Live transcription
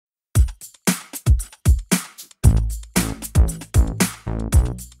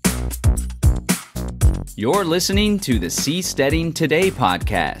You're listening to the Seasteading Today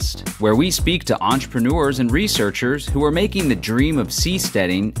podcast, where we speak to entrepreneurs and researchers who are making the dream of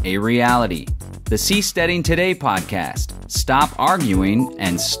seasteading a reality. The Seasteading Today podcast. Stop arguing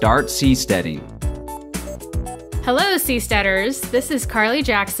and start seasteading. Hello, seasteaders. This is Carly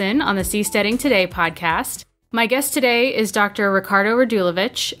Jackson on the Seasteading Today podcast. My guest today is Dr. Ricardo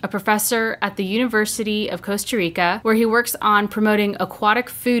Radulovich, a professor at the University of Costa Rica, where he works on promoting aquatic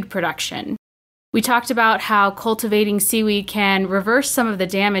food production. We talked about how cultivating seaweed can reverse some of the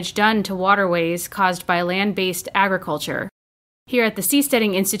damage done to waterways caused by land-based agriculture. Here at the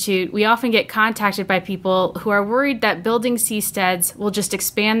Seasteading Institute, we often get contacted by people who are worried that building seasteads will just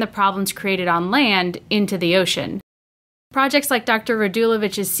expand the problems created on land into the ocean. Projects like Dr.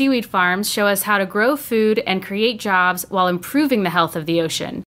 Radulovich's Seaweed farms show us how to grow food and create jobs while improving the health of the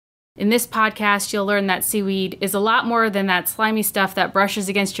ocean. In this podcast, you'll learn that seaweed is a lot more than that slimy stuff that brushes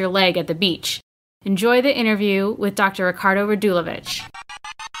against your leg at the beach. Enjoy the interview with Dr. Ricardo Radulovich.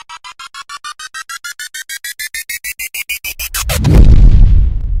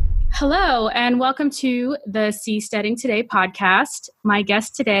 Hello, and welcome to the Seasteading Today podcast. My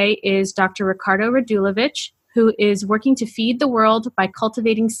guest today is Dr. Ricardo Radulovich, who is working to feed the world by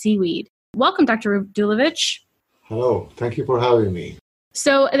cultivating seaweed. Welcome, Dr. Radulovich. Hello, thank you for having me.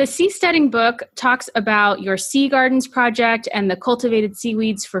 So the Seasteading book talks about your Sea Gardens project and the Cultivated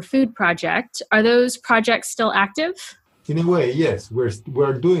Seaweeds for Food project. Are those projects still active? In a way, yes.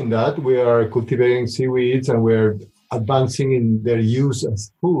 We're doing that. We are cultivating seaweeds and we're advancing in their use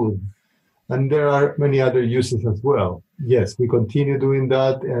as food. And there are many other uses as well. Yes, we continue doing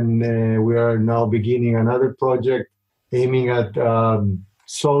that, and we are now beginning another project aiming at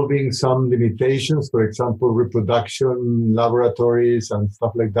solving some limitations, for example, reproduction laboratories and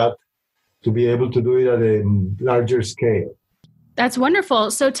stuff like that, to be able to do it at a larger scale. That's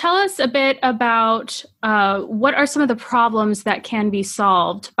wonderful. So tell us a bit about what are some of the problems that can be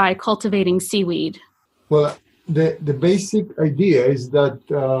solved by cultivating seaweed? Well, the basic idea is that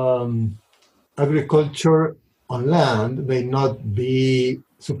agriculture on land may not be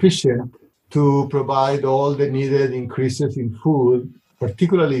sufficient to provide all the needed increases in food,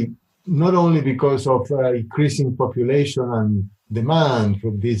 particularly not only because of increasing population and demand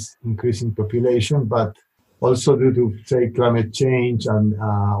for this increasing population, but also due to, say, climate change and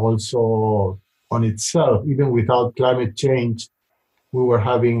also on itself. Even without climate change, we were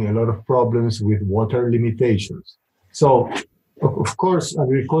having a lot of problems with water limitations. So, of course,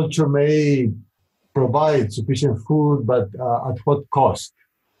 agriculture may provide sufficient food, but at what cost?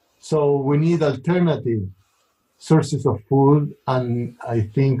 So we need alternative sources of food, and I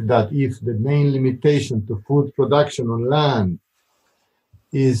think that if the main limitation to food production on land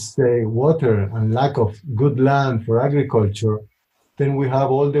is water and lack of good land for agriculture, then we have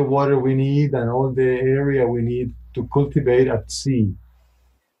all the water we need and all the area we need to cultivate at sea.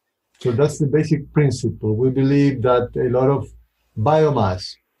 So that's the basic principle. We believe that a lot of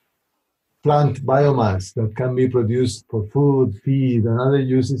biomass, plant biomass that can be produced for food, feed, and other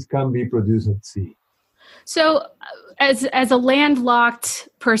uses can be produced at sea. So as a landlocked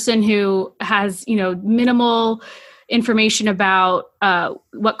person who has, minimal information about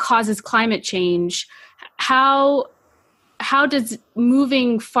what causes climate change, how does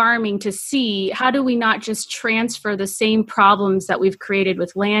moving farming to sea, how do we not just transfer the same problems that we've created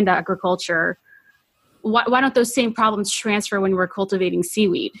with land agriculture? Why don't those same problems transfer when we're cultivating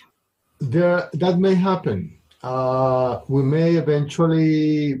seaweed? That may happen. We may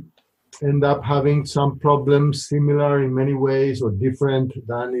eventually end up having some problems similar in many ways or different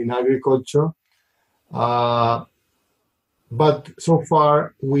than in agriculture. But so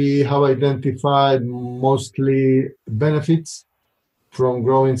far, we have identified mostly benefits from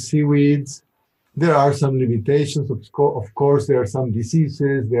growing seaweeds. There are some limitations. Of course, there are some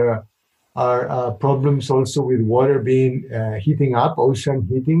diseases. There are problems also with water being heating up, ocean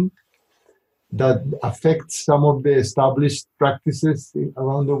heating, that affects some of the established practices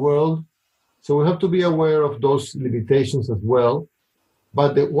around the world. So we have to be aware of those limitations as well.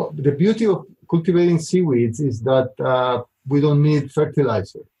 But the beauty of cultivating seaweeds is that we don't need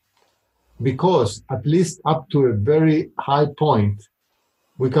fertilizer, because at least up to a very high point,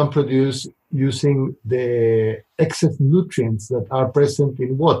 we can produce using the excess nutrients that are present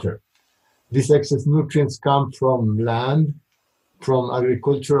in water. These excess nutrients come from land, from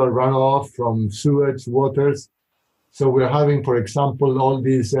agricultural runoff, from sewage waters. So we're having, for example, all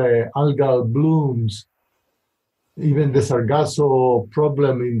these algal blooms. Even the sargasso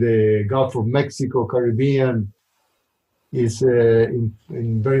problem in the Gulf of Mexico, Caribbean, is in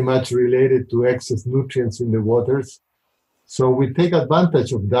very much related to excess nutrients in the waters. So we take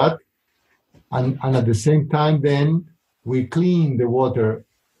advantage of that And at the same time, then we clean the water,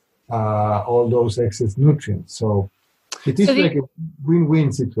 all those excess nutrients. So it is like a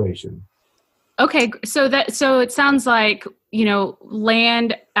win-win situation. Okay, so it sounds like,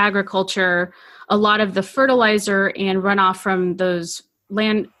 land agriculture, a lot of the fertilizer and runoff from those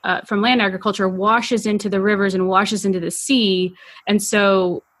land agriculture washes into the rivers and washes into the sea, and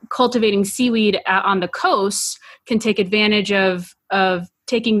so cultivating seaweed on the coast can take advantage of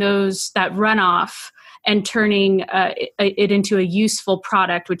taking that runoff and turning it into a useful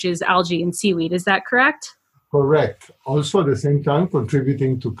product, which is algae and seaweed. Is that correct? Correct. Also, at the same time,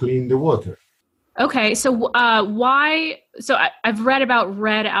 contributing to clean the water. Okay, so why? So I've read about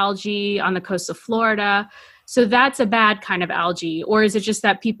red algae on the coast of Florida. So that's a bad kind of algae, or is it just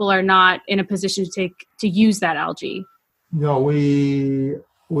that people are not in a position to use that algae? No, we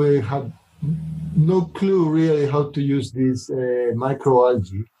have no clue really how to use these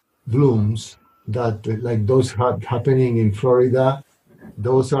microalgae blooms that like those happening in Florida.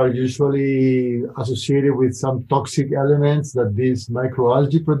 Those are usually associated with some toxic elements that these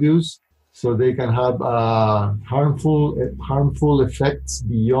microalgae produce. So they can have harmful effects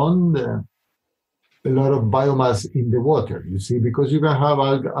beyond a lot of biomass in the water, you see, because you can have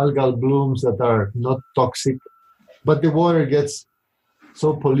algal blooms that are not toxic, but the water gets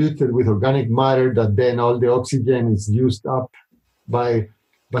so polluted with organic matter that then all the oxygen is used up by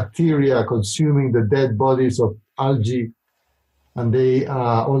bacteria consuming the dead bodies of algae, and they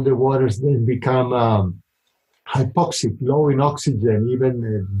all the waters then become hypoxic, low in oxygen,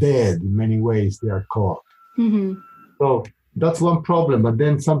 even dead in many ways they are called. Mm-hmm. So that's one problem. But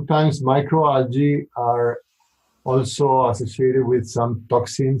then sometimes microalgae are also associated with some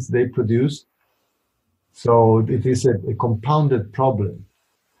toxins they produce. So it is a compounded problem.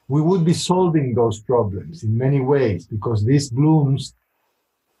 We would be solving those problems in many ways because these blooms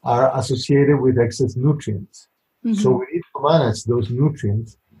are associated with excess nutrients. Mm-hmm. So we need to manage those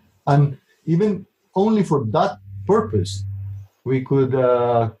nutrients. And even only for that purpose, we could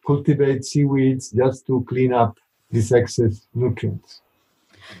cultivate seaweeds just to clean up these excess nutrients.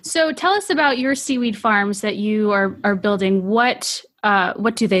 So tell us about your seaweed farms that you are building. What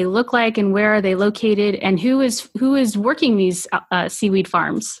do they look like, and where are they located, and who is working these seaweed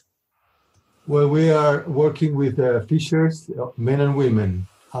farms? Well, we are working with fishers, men and women.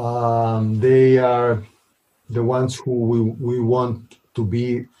 They are the ones who we want to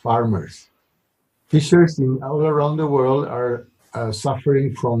be farmers. Fishers all around the world are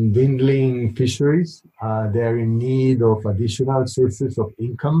suffering from dwindling fisheries. They're in need of additional sources of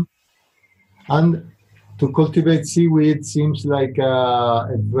income. And to cultivate seaweed seems like a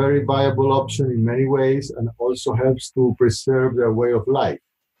very viable option in many ways, and also helps to preserve their way of life.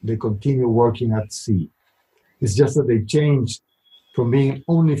 They continue working at sea. It's just that they change from being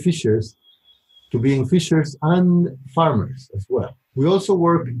only fishers to being fishers and farmers as well. We also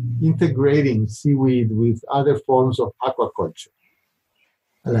work integrating seaweed with other forms of aquaculture,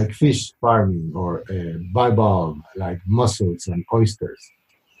 like fish farming or bivalve, like mussels and oysters,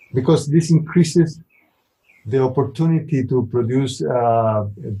 because this increases the opportunity to produce,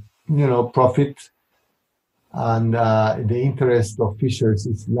 profit, and the interest of fishers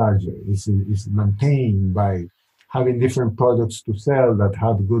is larger. Is maintained by having different products to sell that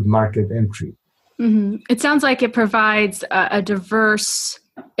have good market entry. Mm-hmm. It sounds like it provides a diverse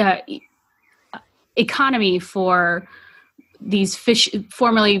economy for these fish.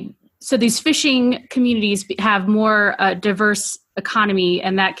 So these fishing communities have more diverse economy,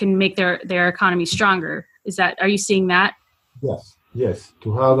 and that can make their economy stronger. Are you seeing that? Yes.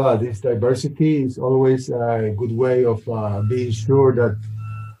 To have this diversity is always a good way of being sure that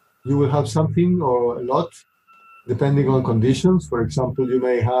you will have something or a lot, depending on conditions. For example, you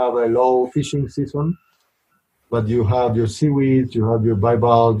may have a low fishing season, but you have your seaweeds, you have your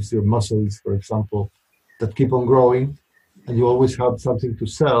bivalves, your mussels, for example, that keep on growing, and you always have something to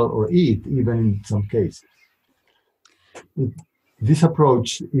sell or eat, even in some cases. This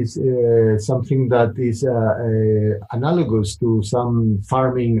approach is something that is analogous to some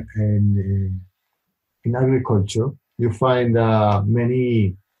farming and in agriculture. You find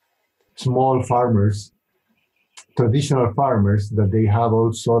many small farmers, traditional farmers, that they have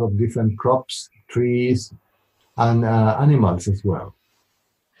all sort of different crops, trees, and animals as well.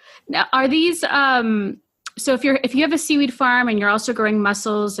 Now, are these so if you have a seaweed farm and you're also growing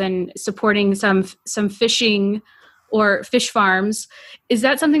mussels and supporting some fishing or fish farms, is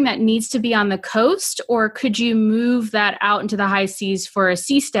that something that needs to be on the coast, or could you move that out into the high seas for a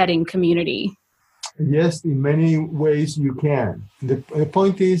seasteading community? Yes, in many ways you can. The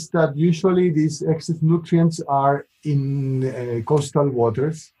point is that usually these excess nutrients are in coastal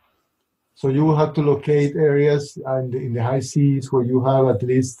waters. So you will have to locate areas in the high seas where you have at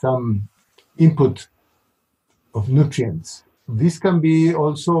least some input of nutrients. This can be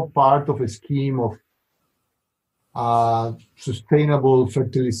also part of a scheme of sustainable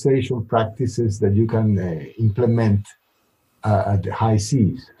fertilization practices that you can implement at the high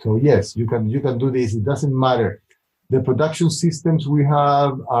seas. So yes, you can do this. It doesn't matter. The production systems we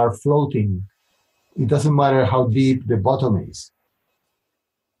have are floating. It doesn't matter how deep the bottom is.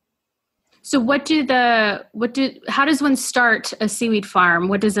 So how does one start a seaweed farm?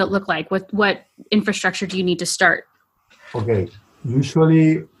 What does it look like? What infrastructure do you need to start? Okay,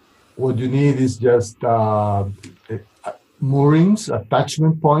 usually what you need is just moorings,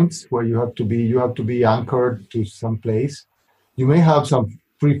 attachment points where you have to be anchored to some place. You may have some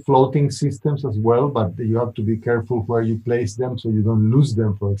free floating systems as well, but you have to be careful where you place them so you don't lose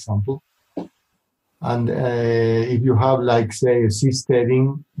them, for example. And if you have, like, say, a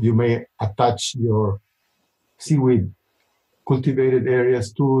seasteading, you may attach your seaweed cultivated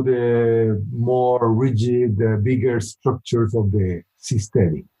areas to the more rigid, bigger structures of the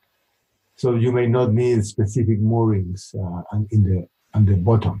seasteading. So you may not need specific moorings on the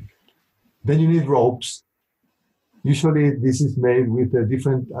bottom. Then you need ropes. Usually this is made with a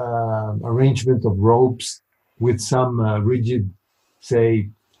different arrangement of ropes with some rigid, say,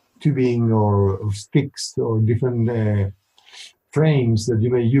 tubing or sticks or different frames that you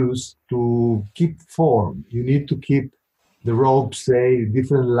may use to keep form. You need to keep the ropes, say,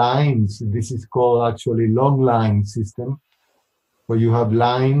 different lines. This is called actually long line system, where you have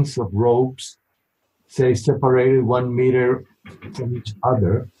lines of ropes, say, separated 1 meter from each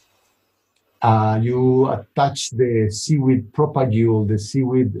other. You attach the seaweed propagule, the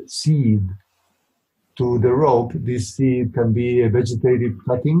seaweed seed, to the rope. This seed can be a vegetative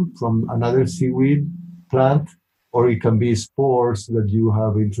cutting from another seaweed plant, or it can be spores that you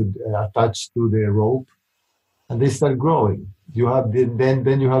have attached to the rope, and they start growing. You have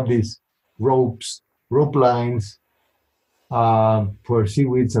then you have these rope lines where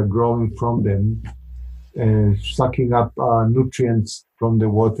seaweeds are growing from them, sucking up nutrients from the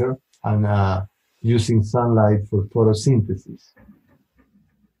water and using sunlight for photosynthesis.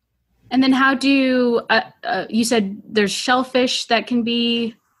 And then how do you said there's shellfish that can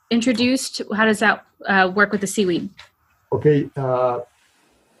be introduced. How does that work with the seaweed? Okay,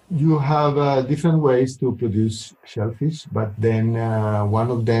 you have different ways to produce shellfish, but then one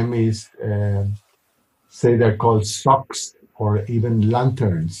of them is, say, they're called socks or even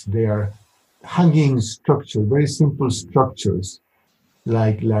lanterns. They are hanging structures, very simple structures,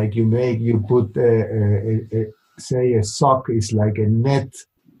 like you put say a sock is like a net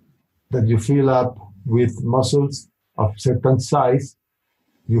that you fill up with mussels of certain size.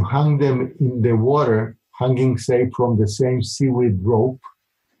 You hang them in the water, hanging, say, from the same seaweed rope,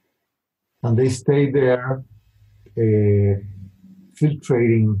 and they stay there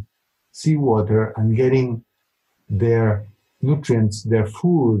filtrating seawater and getting their nutrients, their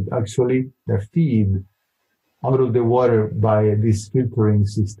food, actually, their feed, out of the water by this filtering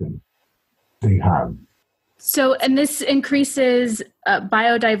system they have. So, and this increases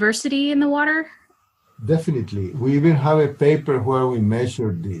biodiversity in the water? Definitely. We even have a paper where we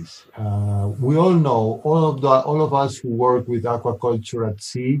measured this. We all know, all of us who work with aquaculture at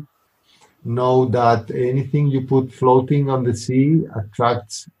sea know that anything you put floating on the sea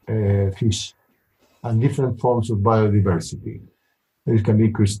attracts fish and different forms of biodiversity. It can be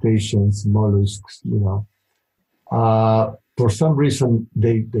crustaceans, mollusks, for some reason,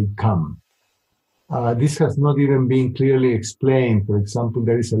 they come. This has not even been clearly explained. For example,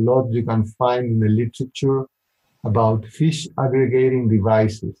 there is a lot you can find in the literature about fish aggregating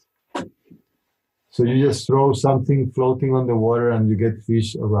devices. So you just throw something floating on the water and you get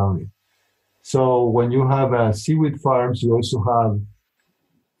fish around it. So when you have seaweed farms, you also have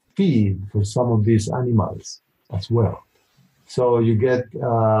feed for some of these animals as well. So you get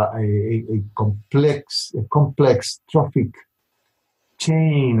a complex trophic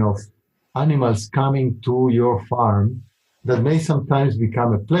chain of animals coming to your farm that may sometimes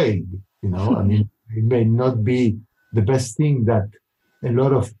become a plague. I mean, it may not be the best thing that a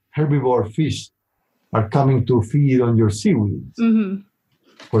lot of herbivore fish are coming to feed on your seaweeds,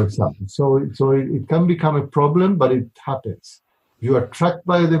 for example. So it can become a problem, but it happens. You attract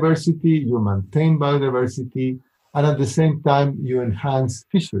biodiversity, you maintain biodiversity, and at the same time, you enhance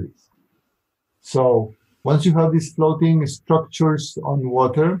fisheries. So once you have these floating structures on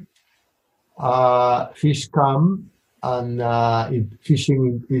water, fish come and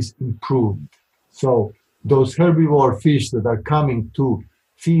fishing is improved. So those herbivore fish that are coming to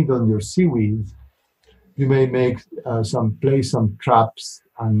feed on your seaweeds, you may make some traps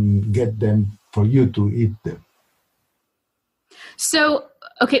and get them for you to eat them. So,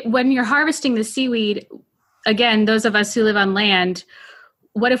 okay, when you're harvesting the seaweed, again, those of us who live on land,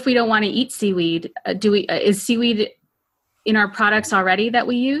 what if we don't want to eat seaweed? Is seaweed in our products already that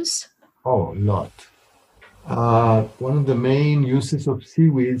we use? Oh, a lot. One of the main uses of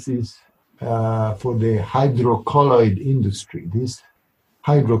seaweeds is for the hydrocolloid industry. These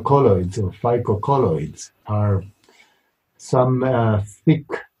hydrocolloids or phycocolloids are some thick,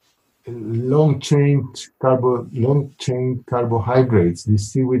 long-chain carbohydrates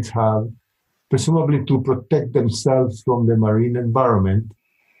these seaweeds have, presumably to protect themselves from the marine environment.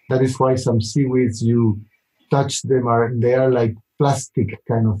 That is why some seaweeds, you touch them, they are like plastic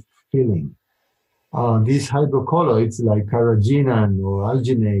kind of feeling. These hydrocolloids like carrageenan or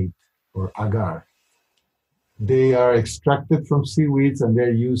alginate or agar, they are extracted from seaweeds and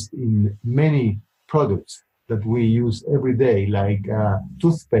they're used in many products that we use every day, like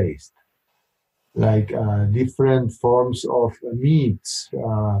toothpaste, like different forms of meats,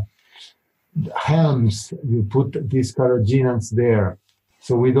 hams. You put these carrageenans there.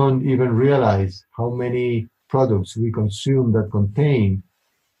 So we don't even realize how many products we consume that contain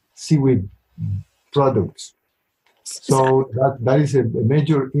seaweed products. So that is a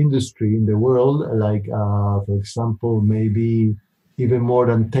major industry in the world, like, for example, maybe even more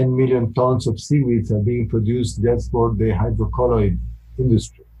than 10 million tons of seaweeds are being produced just for the hydrocolloid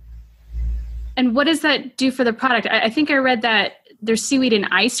industry. And what does that do for the product? I think I read that there's seaweed in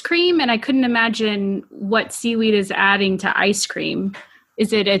ice cream, and I couldn't imagine what seaweed is adding to ice cream.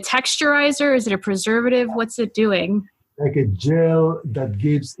 Is it a texturizer? Is it a preservative? What's it doing? Like a gel that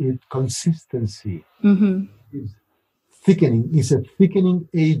gives it consistency. Mm-hmm. It's thickening. It's a thickening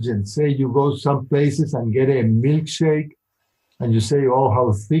agent. Say you go some places and get a milkshake and you say, oh,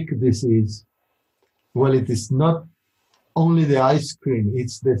 how thick this is. Well, it is not only the ice cream,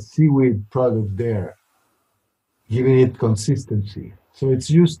 it's the seaweed product there, giving it consistency. So it's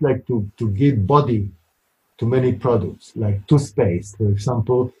used like to give body to many products, like toothpaste, for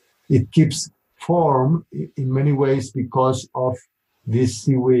example. It keeps form in many ways because of this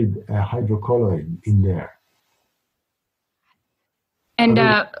seaweed hydrocolloid in there. And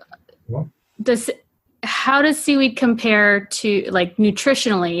how does seaweed compare to, like,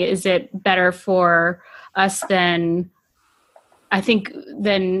 nutritionally? Is it better for us than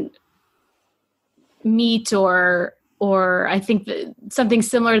meat, or I think that something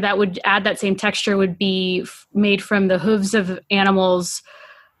similar that would add that same texture would be made from the hooves of animals.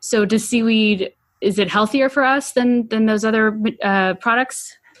 So does seaweed, is it healthier for us than those other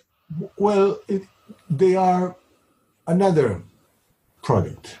products? Well, they are another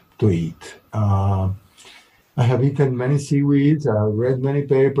product to eat. I have eaten many seaweeds, I've read many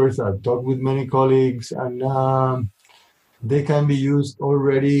papers, I've talked with many colleagues, and they can be used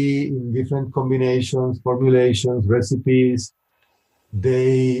already in different combinations, formulations, recipes.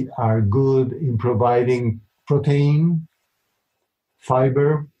 They are good in providing protein,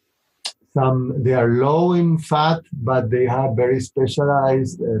 fiber. They are low in fat, but they have very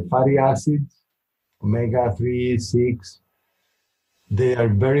specialized fatty acids, omega-3, 6. They are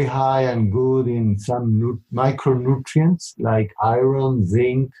very high and good in some micronutrients like iron,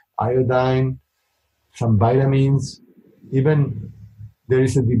 zinc, iodine, some vitamins. Even there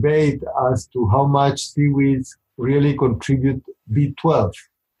is a debate as to how much seaweeds really contribute B12,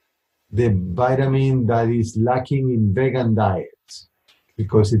 the vitamin that is lacking in vegan diets,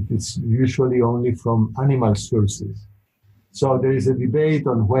 because it is usually only from animal sources. So there is a debate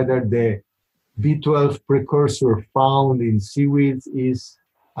on whether the B12 precursor found in seaweeds is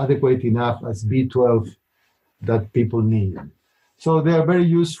adequate enough as B12 that people need. So they are very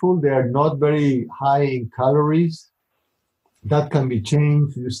useful. They are not very high in calories. That can be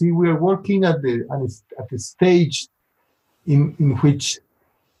changed. You see, we are working at the stage in which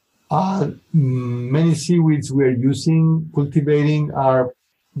many seaweeds we are using, cultivating, are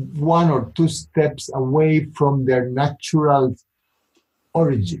 1 or 2 steps away from their natural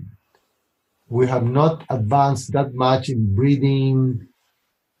origin. We have not advanced that much in breeding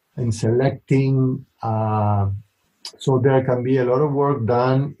and selecting. So there can be a lot of work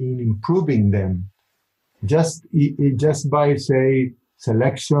done in improving them. Just by, say,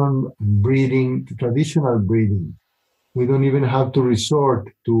 selection, breeding, traditional breeding. We don't even have to resort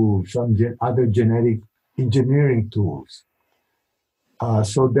to some other genetic engineering tools.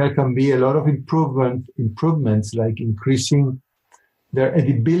 So there can be a lot of improvements, like increasing their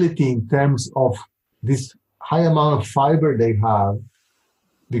edibility in terms of this high amount of fiber they have,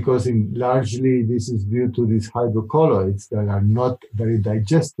 because largely this is due to these hydrocolloids that are not very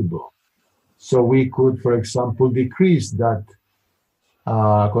digestible. So we could, for example, decrease that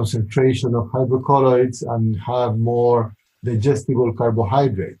concentration of hydrocolloids and have more digestible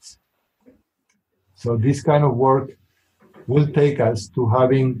carbohydrates. So this kind of work will take us to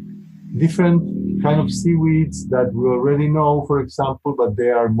having different kind of seaweeds that we already know, for example, but they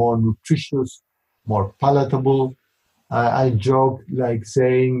are more nutritious, more palatable. I joke like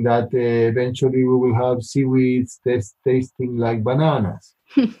saying that eventually we will have seaweeds tasting like bananas.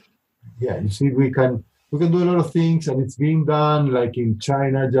 Yeah, you see, we can do a lot of things, and it's being done. Like in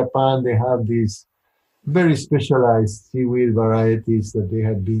China, Japan, they have these very specialized seaweed varieties that they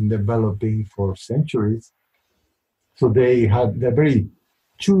have been developing for centuries. So they're very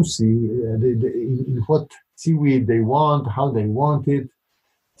choosy in what seaweed they want, how they want it.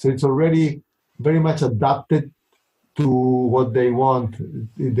 So it's already very much adapted to what they want.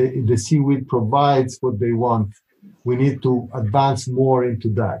 The seaweed provides what they want. We need to advance more into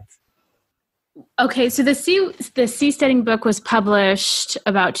that. Okay, so the seasteading book was published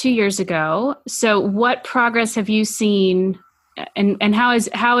about 2 years ago. So what progress have you seen, and how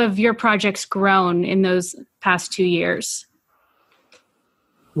have your projects grown in those past 2 years?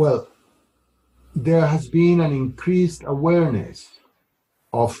 Well, there has been an increased awareness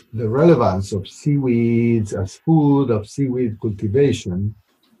of the relevance of seaweeds as food, of seaweed cultivation,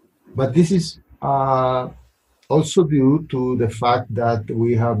 but this is also due to the fact that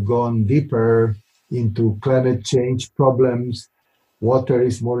we have gone deeper into climate change problems. Water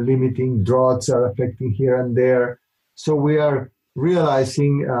is more limiting, droughts are affecting here and there. So we are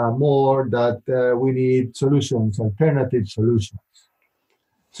realizing more that we need solutions, alternative solutions.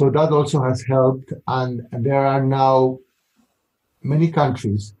 So that also has helped, and there are now many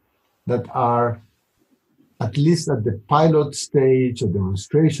countries that are at least at the pilot stage or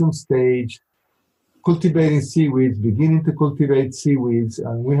demonstration stage, cultivating seaweeds, beginning to cultivate seaweeds,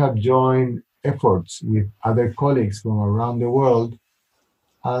 and we have joined efforts with other colleagues from around the world,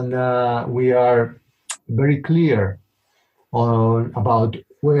 and we are very clear about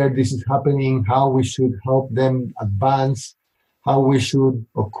where this is happening, how we should help them advance, how we should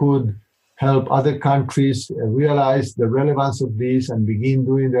or could help other countries realize the relevance of this and begin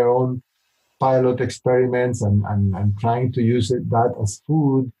doing their own pilot experiments and trying to use that as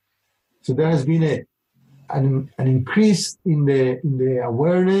food. So there has been an increase in the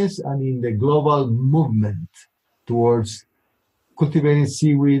awareness and in the global movement towards cultivating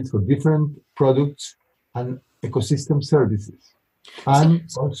seaweed for different products and ecosystem services. And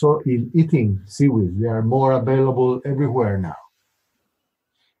also in eating seaweed. They are more available everywhere now.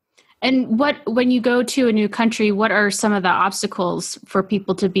 And when you go to a new country, what are some of the obstacles for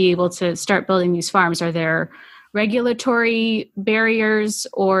people to be able to start building these farms? Are there regulatory barriers,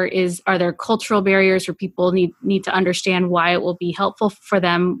 or are there cultural barriers where people need to understand why it will be helpful for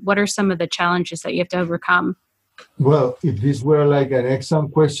them? What are some of the challenges that you have to overcome? Well, if this were like an exam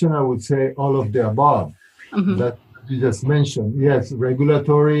question, I would say all of the above that you just mentioned. Yes,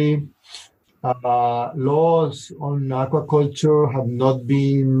 regulatory laws on aquaculture have not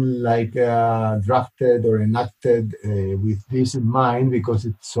been like drafted or enacted with this in mind because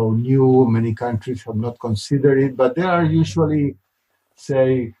it's so new. Many countries have not considered it, but there are usually,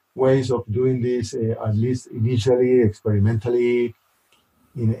 say, ways of doing this, at least initially, experimentally,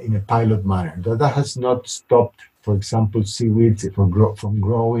 in a pilot manner. That has not stopped, for example, seaweeds from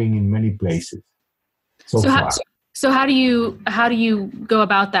growing in many places so far. So how do you go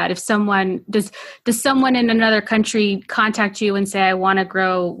about that? If someone does someone in another country contact you and say, I want to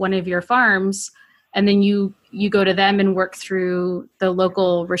grow one of your farms, and then you go to them and work through the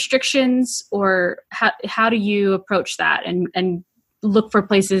local restrictions, or how do you approach that and look for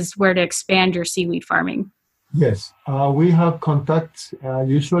places where to expand your seaweed farming? Yes, we have contacts,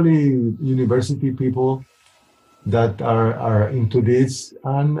 usually university people that are into this,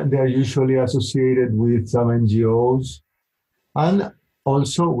 and they're usually associated with some NGOs and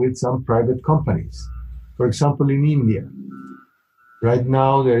also with some private companies. For example, in India, right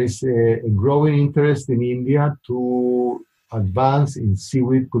now there is a growing interest in India to advance in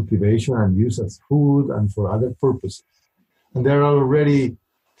seaweed cultivation and use as food and for other purposes. And there are already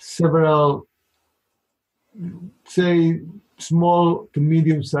several, say, small to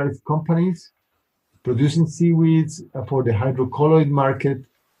medium-sized companies producing seaweeds for the hydrocolloid market.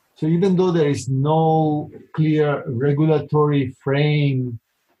 So even though there is no clear regulatory frame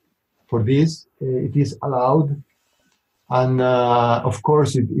for this, it is allowed. And of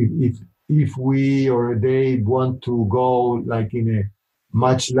course, if we or they want to go like in a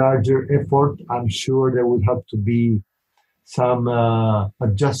much larger effort, I'm sure there would have to be some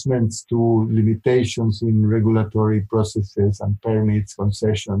adjustments to limitations in regulatory processes and permits,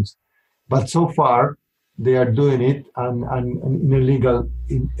 concessions. But so far, they are doing it and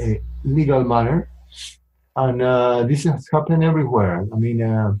in a legal manner. And this has happened everywhere. I mean,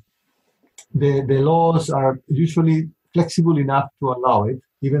 the laws are usually flexible enough to allow it,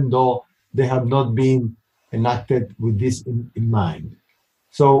 even though they have not been enacted with this in mind.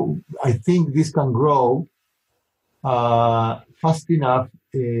 So I think this can grow fast enough,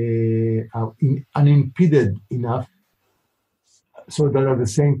 unimpeded enough, so that at the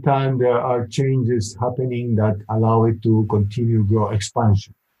same time there are changes happening that allow it to continue grow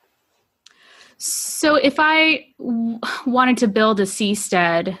expansion. So if I wanted to build a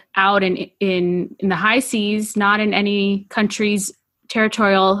seastead out in the high seas, not in any country's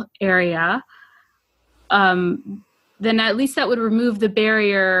territorial area, then at least that would remove the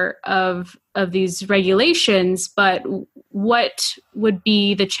barrier of these regulations. But what would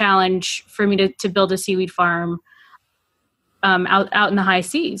be the challenge for me to build a seaweed farm out in the high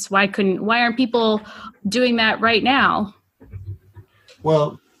seas? Why aren't people doing that right now?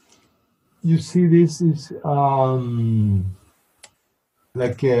 Well, you see, this is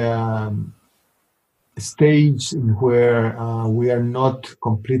like a stage in where we are not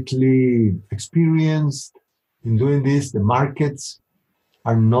completely experienced in doing this. The markets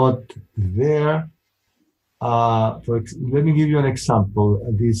are not there. Let me give you an example.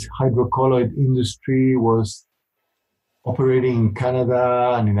 This hydrocolloid industry was operating in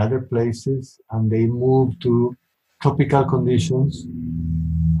Canada and in other places, and they moved to tropical conditions.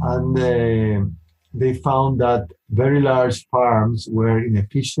 And they found that very large farms were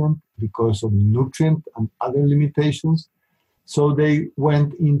inefficient because of nutrient and other limitations. So they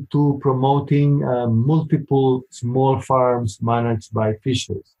went into promoting multiple small farms managed by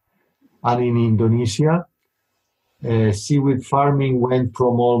fishers. And in Indonesia, seaweed farming went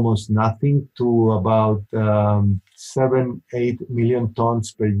from almost nothing to about 7-8 million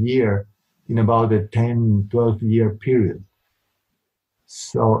tons per year in about a 10-12 year period.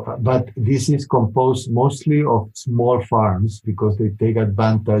 So, but this is composed mostly of small farms because they take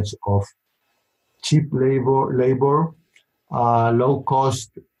advantage of cheap labor, low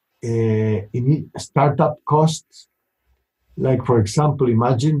cost, startup costs. Like, for example,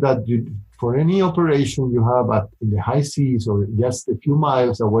 imagine that for any operation you have in the high seas or just a few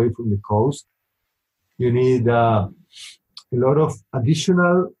miles away from the coast, you need a lot of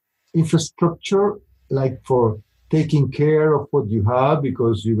additional infrastructure, like for taking care of what you have,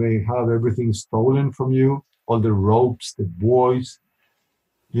 because you may have everything stolen from you, all the ropes, the buoys.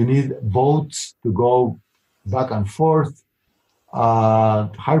 You need boats to go back and forth,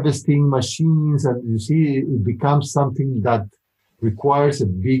 harvesting machines, and you see it becomes something that requires a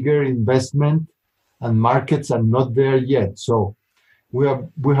bigger investment, and markets are not there yet. So we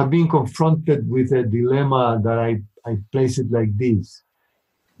have been confronted with a dilemma that I place it like this.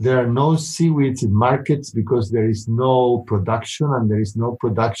 There are no seaweeds in markets because there is no production, and there is no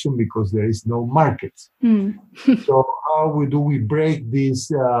production because there is no markets. So how do we break this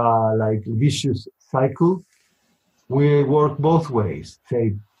like vicious cycle? We work both ways,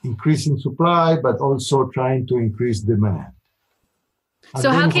 say increasing supply, but also trying to increase demand. And so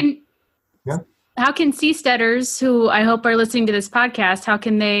how can seasteaders, who I hope are listening to this podcast, how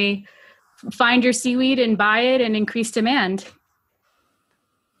can they find your seaweed and buy it and increase demand?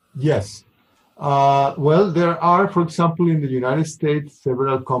 Yes. Well, there are, for example, in the United States,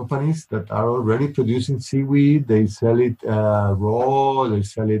 several companies that are already producing seaweed. They sell it raw, they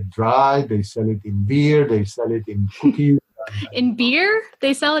sell it dry, they sell it in beer, they sell it in cookies. In beer?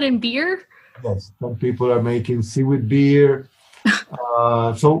 They sell it in beer? Yes, some people are making seaweed beer.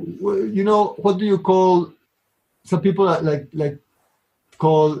 So, you know, what do you call, some people are like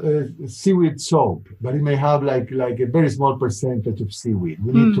call seaweed soap, but it may have like a very small percentage of seaweed.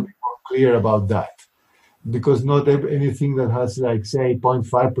 We need to be more clear about that, because not anything that has like, say,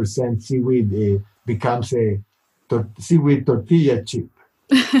 0.5% seaweed becomes a seaweed tortilla chip.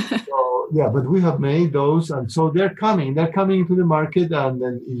 So, yeah, but we have made those, and so they're coming into the market. And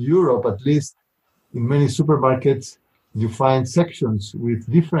then in Europe, at least in many supermarkets, you find sections with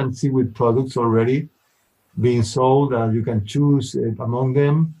different seaweed products already being sold, and you can choose among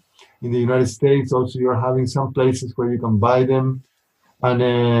them. In the United States, also, you're having some places where you can buy them,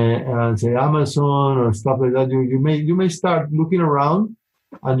 and say Amazon or stuff like that. You may start looking around,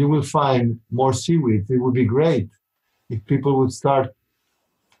 and you will find more seaweed. It would be great if people would start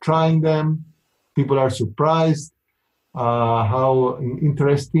trying them. People are surprised how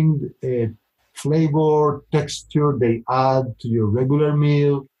interesting flavor, texture they add to your regular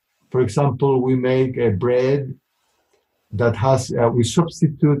meal. For example, we make a bread that has, we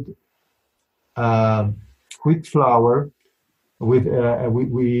substitute wheat flour with,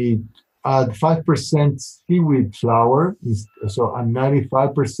 we add 5% seaweed flour, and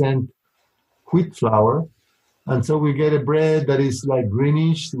 95% wheat flour. And so we get a bread that is like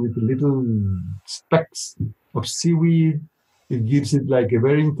greenish with little specks of seaweed. It gives it like a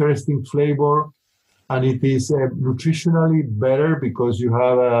very interesting flavor. And it is nutritionally better because you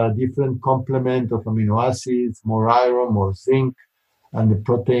have a different complement of amino acids, more iron, more zinc, and the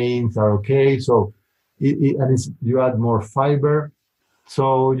proteins are okay. So you add more fiber.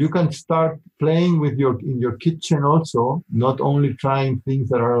 So you can start playing with in your kitchen also, not only trying things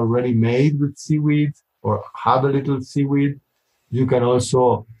that are already made with seaweed or have a little seaweed. You can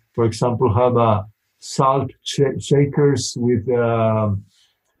also, for example, have a salt shakers with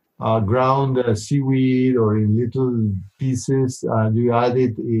ground seaweed or in little pieces, and you add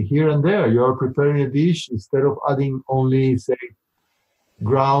it here and there. You're preparing a dish instead of adding only, say,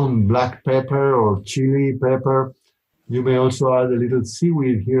 ground black pepper or chili pepper. You may also add a little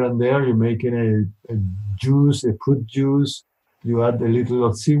seaweed here and there. You're making a juice, a fruit juice. You add a little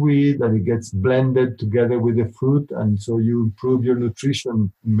of seaweed and it gets blended together with the fruit. And so you improve your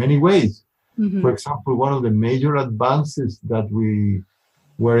nutrition in many ways. Mm-hmm. For example, one of the major advances that we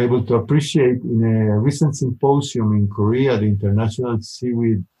were able to appreciate in a recent symposium in Korea, the International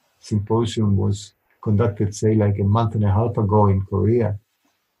Seaweed Symposium was conducted, say, like a month and a half ago in Korea,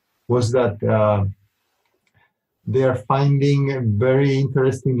 was that they are finding very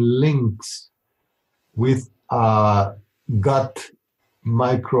interesting links with gut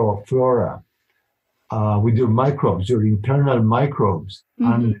microflora, with your microbes, your internal microbes,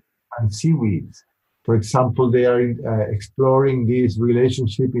 mm-hmm. and seaweeds. For example, they are exploring this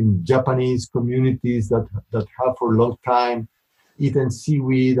relationship in Japanese communities that have for a long time eaten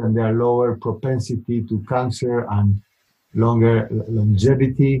seaweed and their lower propensity to cancer and longer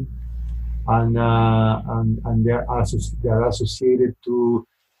longevity. And they are associated to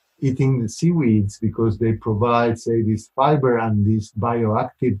eating the seaweeds because they provide, say, this fiber and these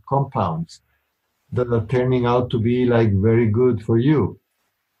bioactive compounds that are turning out to be like very good for you.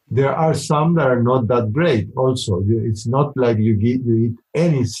 There are some that are not that great also. It's not like you eat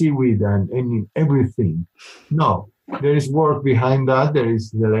any seaweed and everything. No, there is work behind that. There is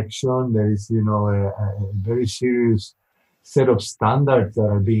selection. There is, a very serious set of standards that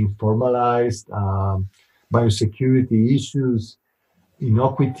are being formalized, biosecurity issues,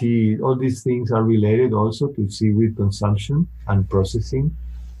 innocuity, all these things are related also to seaweed consumption and processing.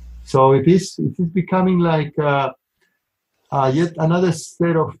 So it is becoming like yet another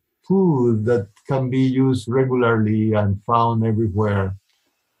set of food that can be used regularly and found everywhere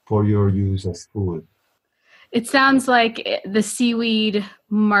for your use as food. It sounds like the seaweed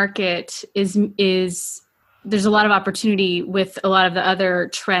market is there's a lot of opportunity with a lot of the other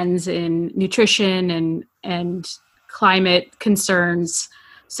trends in nutrition and climate concerns.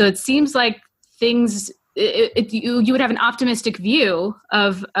 So it seems like things you would have an optimistic view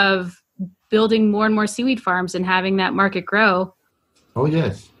of building more and more seaweed farms and having that market grow. Oh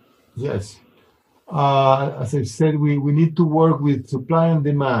yes. As I said, we need to work with supply and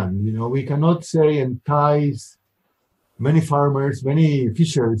demand. We cannot say entice many farmers, many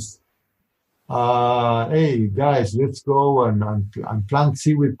fishers. Hey guys, let's go and plant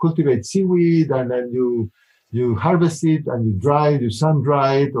seaweed, cultivate seaweed, and then you harvest it and you dry it, you sun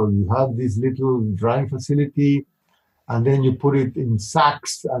dry it, or you have this little drying facility, and then you put it in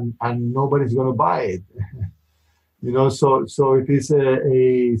sacks and nobody's going to buy it. So it is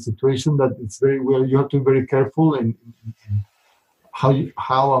a situation that it's very well. You have to be very careful in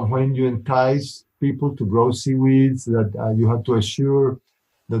how and when you entice people to grow seaweeds. That you have to assure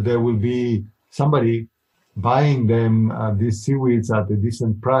that there will be somebody buying them these seaweeds at a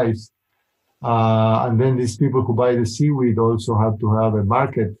decent price, and then these people who buy the seaweed also have to have a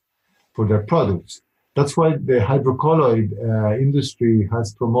market for their products. That's why the hydrocolloid industry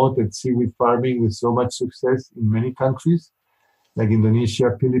has promoted seaweed farming with so much success in many countries, like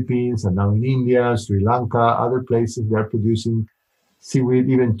Indonesia, Philippines, and now in India, Sri Lanka, other places. They are producing seaweed.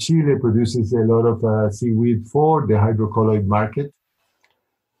 Even Chile produces a lot of seaweed for the hydrocolloid market.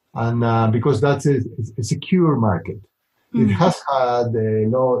 And because that's a secure market. Mm-hmm. It has had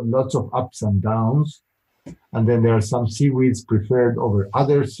lots of ups and downs. And then there are some seaweeds preferred over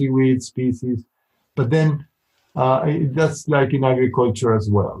other seaweed species. But then that's like in agriculture as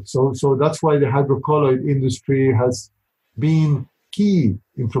well. So that's why the hydrocolloid industry has been key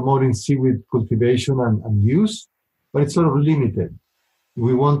in promoting seaweed cultivation and use, but it's sort of limited.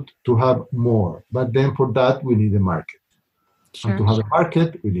 We want to have more, but then for that we need a market. Sure. And to have a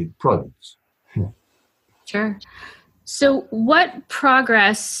market, we need products. Sure. So what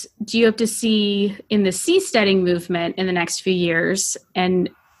progress do you hope to see in the seasteading movement in the next few years? And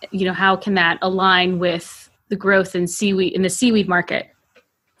how can that align with the growth in the seaweed market?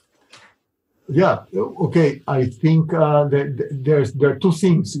 Yeah. Okay. I think there are two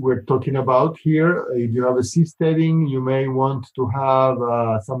things we're talking about here. If you have a seasteading, you may want to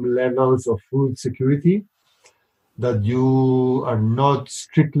have some levels of food security that you are not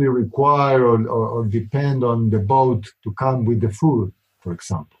strictly required or depend on the boat to come with the food, for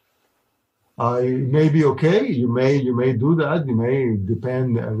example. It may be okay. You may do that. You may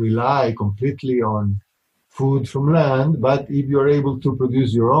rely completely on food from land. But if you're able to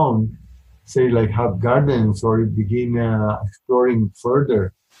produce your own, say like have gardens or begin exploring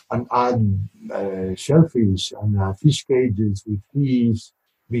further and add shellfish and fish cages with fish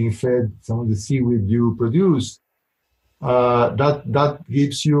being fed some of the seaweed you produce, that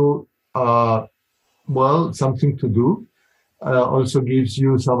gives you something to do. Also gives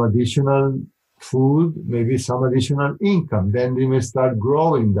you some additional food, maybe some additional income. Then you may start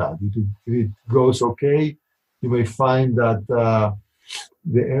growing that. If it goes okay, you may find that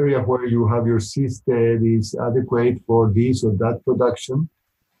the area where you have your seastead is adequate for this or that production.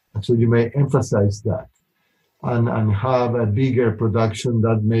 And so you may emphasize that and have a bigger production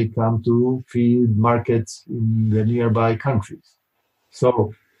that may come to feed markets in the nearby countries.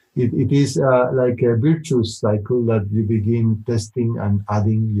 So it is like a virtuous cycle that you begin testing and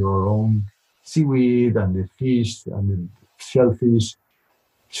adding your own seaweed and the fish and the shellfish,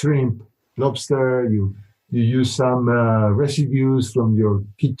 shrimp, lobster. You use some residues from your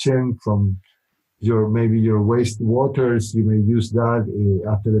kitchen, from maybe your waste waters. You may use that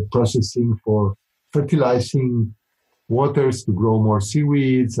after the processing for fertilizing waters to grow more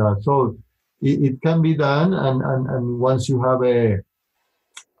seaweeds. So it can be done, and once you have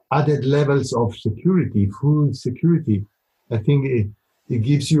added levels of security, food security, I think it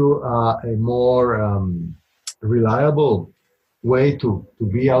gives you a more reliable way to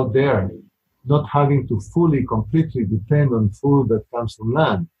be out there, not having to completely depend on food that comes from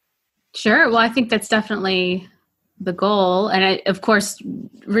land. Sure. Well, I think that's definitely the goal. And it, of course,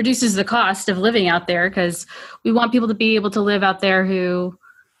 reduces the cost of living out there, because we want people to be able to live out there who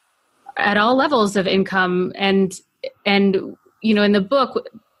at all levels of income. And in the book,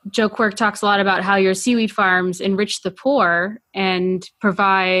 Joe Quirk talks a lot about how your seaweed farms enrich the poor and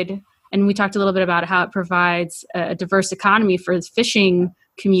provide, and we talked a little bit about how it provides a diverse economy for fishing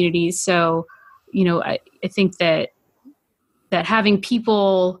communities. So, I think that having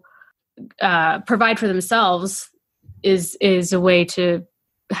people provide for themselves is a way to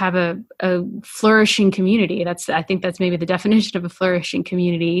have a flourishing community. I think that's maybe the definition of a flourishing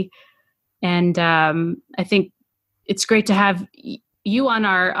community. And I think it's great to have you on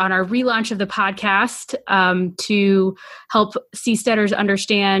our relaunch of the podcast to help seasteaders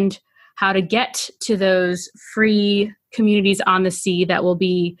understand how to get to those free communities on the sea that will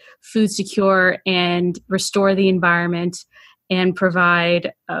be food secure and restore the environment and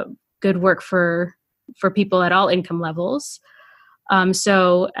provide good work for people at all income levels.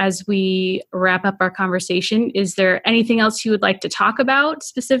 So as we wrap up our conversation, is there anything else you would like to talk about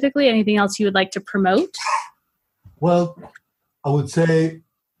specifically? Anything else you would like to promote? Well, I would say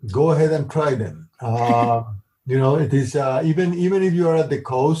go ahead and try them. It is even if you are at the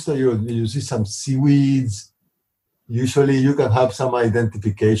coast, you see some seaweeds. Usually, you can have some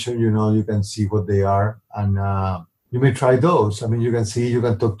identification. You can see what they are, and you may try those. I mean, you can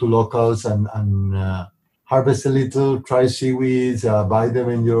talk to locals and harvest a little, try seaweeds, buy them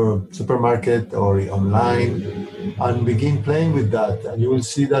in your supermarket or online, and begin playing with that. And you will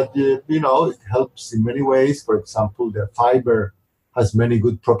see that, it helps in many ways. For example, the fiber has many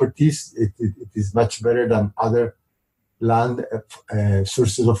good properties. It is much better than other land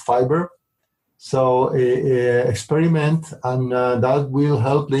sources of fiber. So experiment, and that will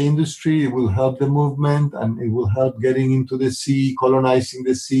help the industry, it will help the movement, and it will help getting into the sea, colonizing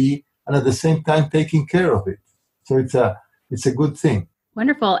the sea, and at the same time taking care of it. So it's a good thing.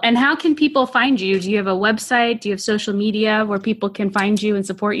 Wonderful. And how can people find you? Do you have a website? Do you have social media where people can find you and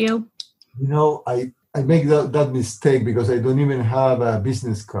support you? I make that mistake because I don't even have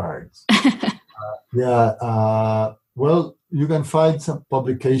business cards. Well, you can find some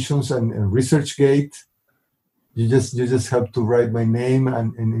publications and ResearchGate. You just have to write my name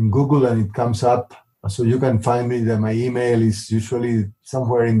and in Google, and it comes up. So you can find me. That my email is usually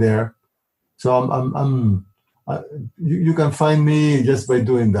somewhere in there. So you can find me just by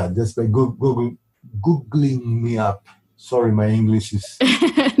doing that, just by Googling me up. Sorry, my English is.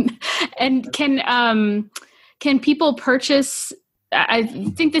 And can people purchase I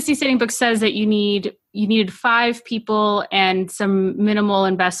think the seasteading book says that you needed 5 people and some minimal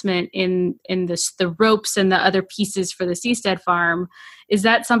investment in the ropes and the other pieces for the seastead farm. Is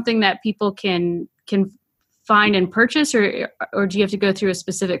that something that people can find and purchase, or do you have to go through a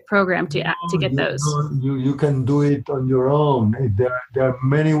specific program to get those? You can do it on your own. There are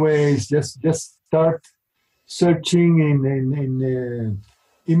many ways. Just start searching in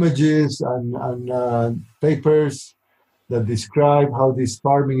images and papers that describe how this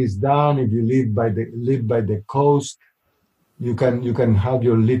farming is done. If you live by the coast, you can have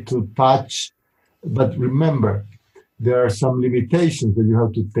your little patch. But remember, there are some limitations that you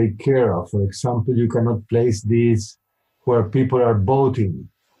have to take care of. For example, you cannot place these where people are boating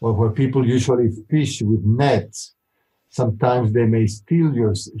or where people usually fish with nets. Sometimes they may steal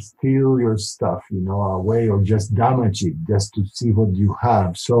your stuff, away, or just damage it just to see what you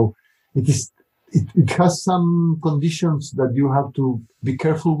have. So it has some conditions that you have to be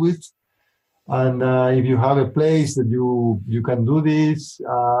careful with. And if you have a place that you can do this,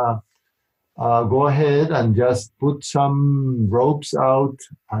 go ahead and just put some ropes out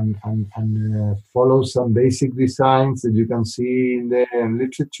and follow some basic designs that you can see in the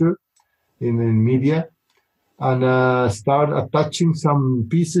literature, in the media, and start attaching some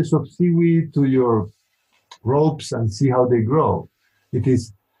pieces of seaweed to your ropes and see how they grow. It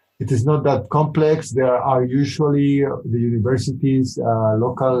is not that complex. There are usually the universities,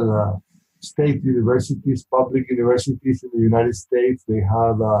 local state universities, public universities in the United States. They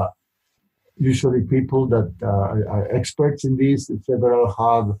have usually people that are experts in this. Several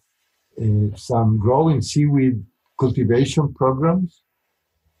have some growing seaweed cultivation programs.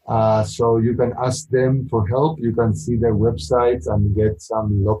 So you can ask them for help. You can see their websites and get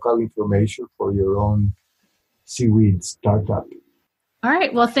some local information for your own seaweed startup. All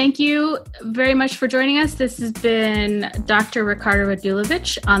right. Well, thank you very much for joining us. This has been Dr. Ricardo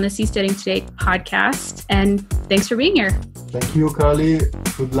Radulovich on the Seasteading Today podcast. And thanks for being here. Thank you, Carly.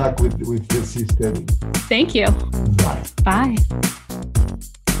 Good luck with the seasteading. Thank you. Bye. Bye.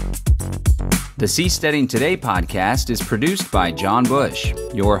 The Seasteading Today podcast is produced by John Bush.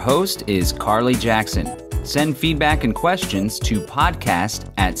 Your host is Carly Jackson. Send feedback and questions to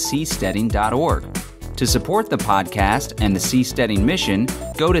podcast@seasteading.org. To support the podcast and the Seasteading mission,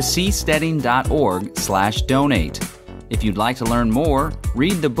 go to seasteading.org/donate. If you'd like to learn more,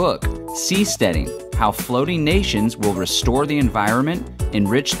 read the book, Seasteading: How Floating Nations Will Restore the Environment,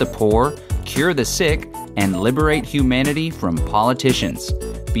 Enrich the Poor, Cure the Sick, and Liberate Humanity from Politicians.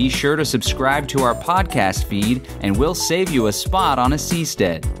 Be sure to subscribe to our podcast feed, and we'll save you a spot on a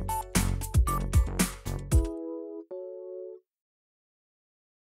seastead.